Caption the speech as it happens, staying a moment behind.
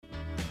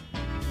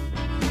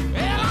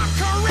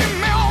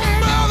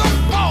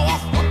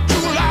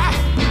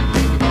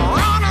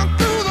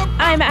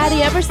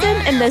Emerson,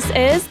 and this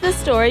is The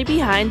Story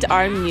Behind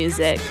Our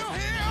Music.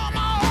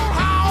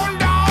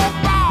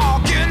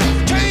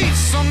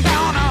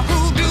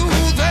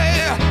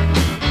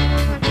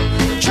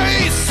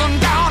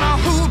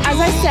 As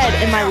I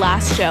said in my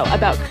last show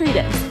about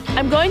Creedence,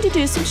 I'm going to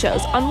do some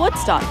shows on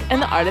Woodstock and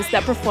the artists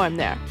that perform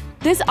there.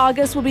 This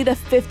August will be the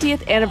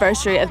 50th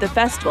anniversary of the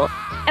festival,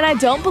 and I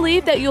don't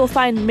believe that you will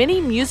find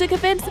many music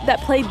events that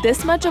play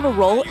this much of a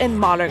role in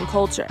modern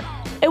culture.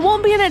 It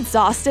won't be an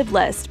exhaustive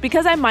list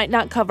because I might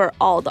not cover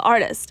all the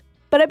artists,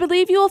 but I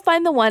believe you will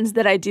find the ones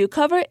that I do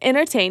cover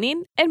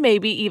entertaining and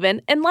maybe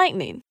even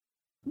enlightening.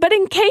 But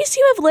in case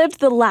you have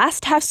lived the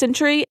last half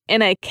century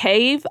in a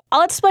cave,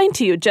 I'll explain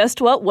to you just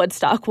what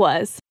Woodstock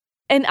was.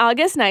 In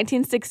August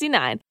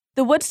 1969,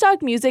 the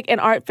Woodstock Music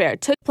and Art Fair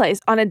took place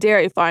on a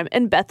dairy farm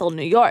in Bethel,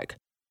 New York.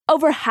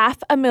 Over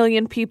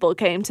 500,000 people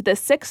came to the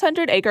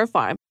 600-acre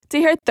farm to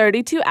hear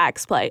 32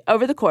 acts play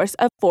over the course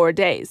of 4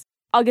 days,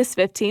 August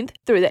 15th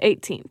through the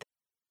 18th.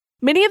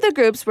 Many of the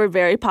groups were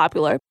very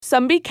popular,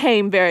 some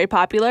became very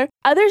popular,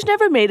 others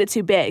never made it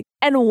too big,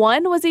 and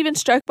one was even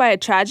struck by a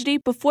tragedy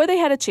before they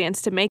had a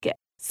chance to make it.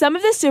 Some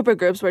of the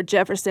supergroups were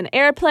Jefferson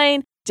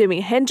Airplane,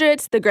 Jimi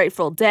Hendrix, The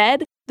Grateful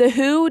Dead, The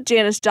Who,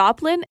 Janis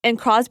Joplin, and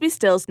Crosby,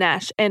 Stills,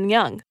 Nash and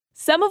Young,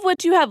 some of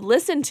which you have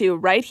listened to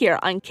right here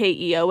on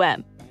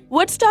KEOM.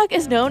 Woodstock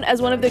is known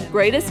as one of the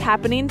greatest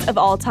happenings of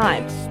all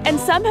time, and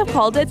some have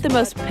called it the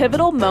most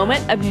pivotal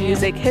moment of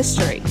music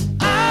history.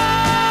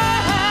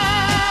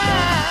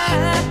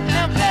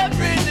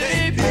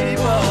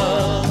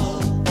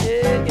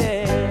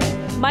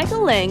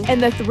 Michael Lang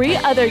and the 3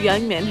 other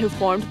young men who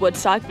formed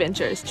Woodstock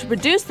Ventures to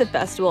produce the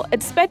festival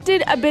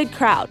expected a big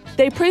crowd.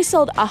 They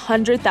pre-sold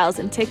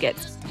 100,000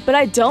 tickets, but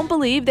I don't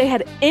believe they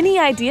had any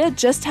idea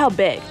just how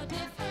big.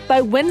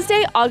 By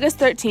Wednesday, August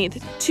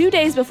 13th, 2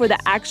 days before the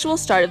actual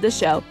start of the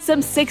show,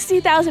 some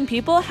 60,000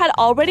 people had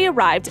already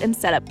arrived and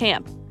set up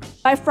camp.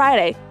 By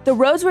Friday, the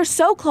roads were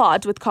so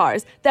clogged with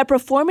cars that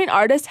performing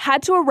artists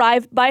had to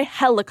arrive by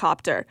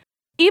helicopter.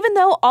 Even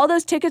though all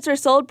those tickets were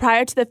sold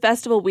prior to the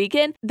festival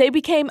weekend, they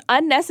became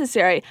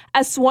unnecessary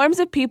as swarms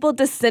of people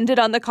descended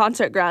on the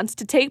concert grounds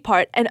to take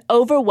part and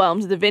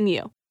overwhelmed the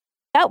venue.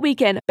 That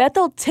weekend,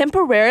 Bethel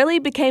temporarily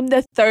became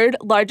the 3rd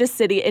largest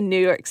city in New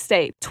York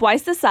State,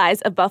 twice the size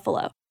of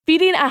Buffalo.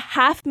 Feeding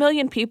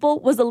 500,000 people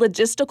was a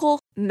logistical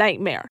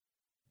nightmare.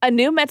 A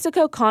New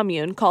Mexico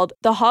commune called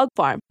the Hog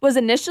Farm was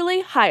initially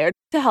hired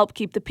to help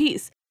keep the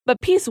peace, but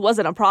peace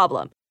wasn't a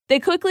problem. They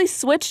quickly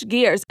switched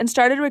gears and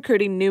started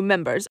recruiting new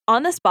members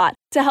on the spot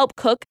to help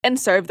cook and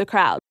serve the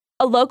crowd.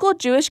 A local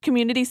Jewish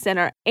community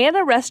center and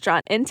a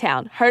restaurant in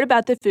town heard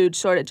about the food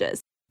shortages.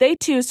 They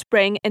too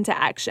sprang into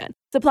action,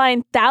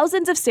 supplying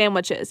thousands of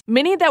sandwiches,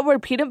 many that were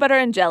peanut butter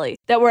and jelly,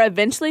 that were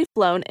eventually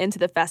flown into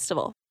the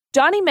festival.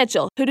 Johnny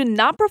Mitchell, who did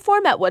not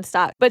perform at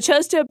Woodstock but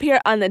chose to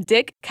appear on the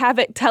Dick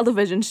Cavett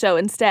television show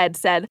instead,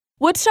 said,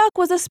 "Woodstock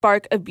was a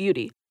spark of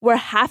beauty, where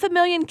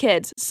 500,000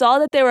 kids saw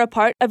that they were a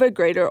part of a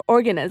greater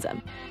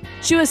organism."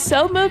 She was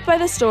so moved by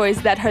the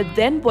stories that her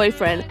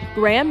then-boyfriend,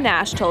 Graham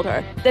Nash, told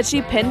her that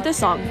she penned the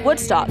song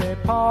Woodstock.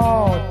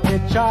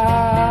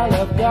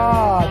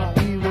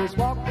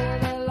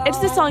 It's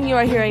the song you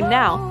are hearing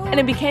now, and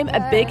it became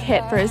a big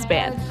hit for his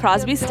band,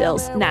 Crosby,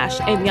 Stills,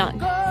 Nash and Young.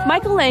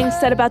 Michael Lang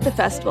said about the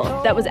festival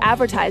that was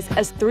advertised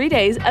as 3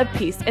 days of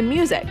peace and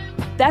music.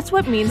 That's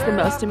what means the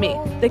most to me,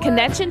 the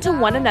connection to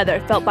one another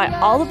felt by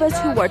all of us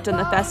who worked on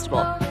the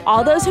festival,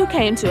 all those who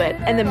came to it,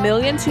 and the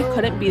millions who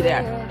couldn't be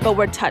there, but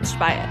were touched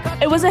by it.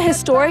 It was a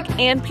historic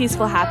and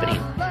peaceful happening.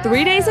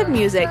 3 days of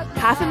music,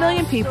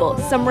 500,000 people,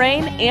 some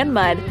rain and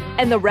mud,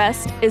 and the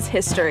rest is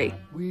history.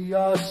 We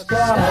are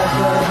stars,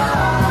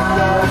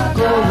 we are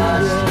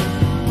golden,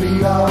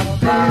 we are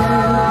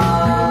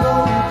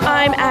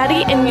I'm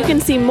Addie, and you can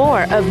see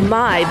more of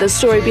The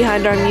Story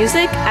Behind Our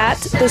Music at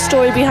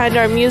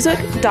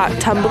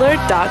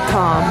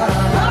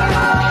thestorybehindOurmusic.tumblr.com.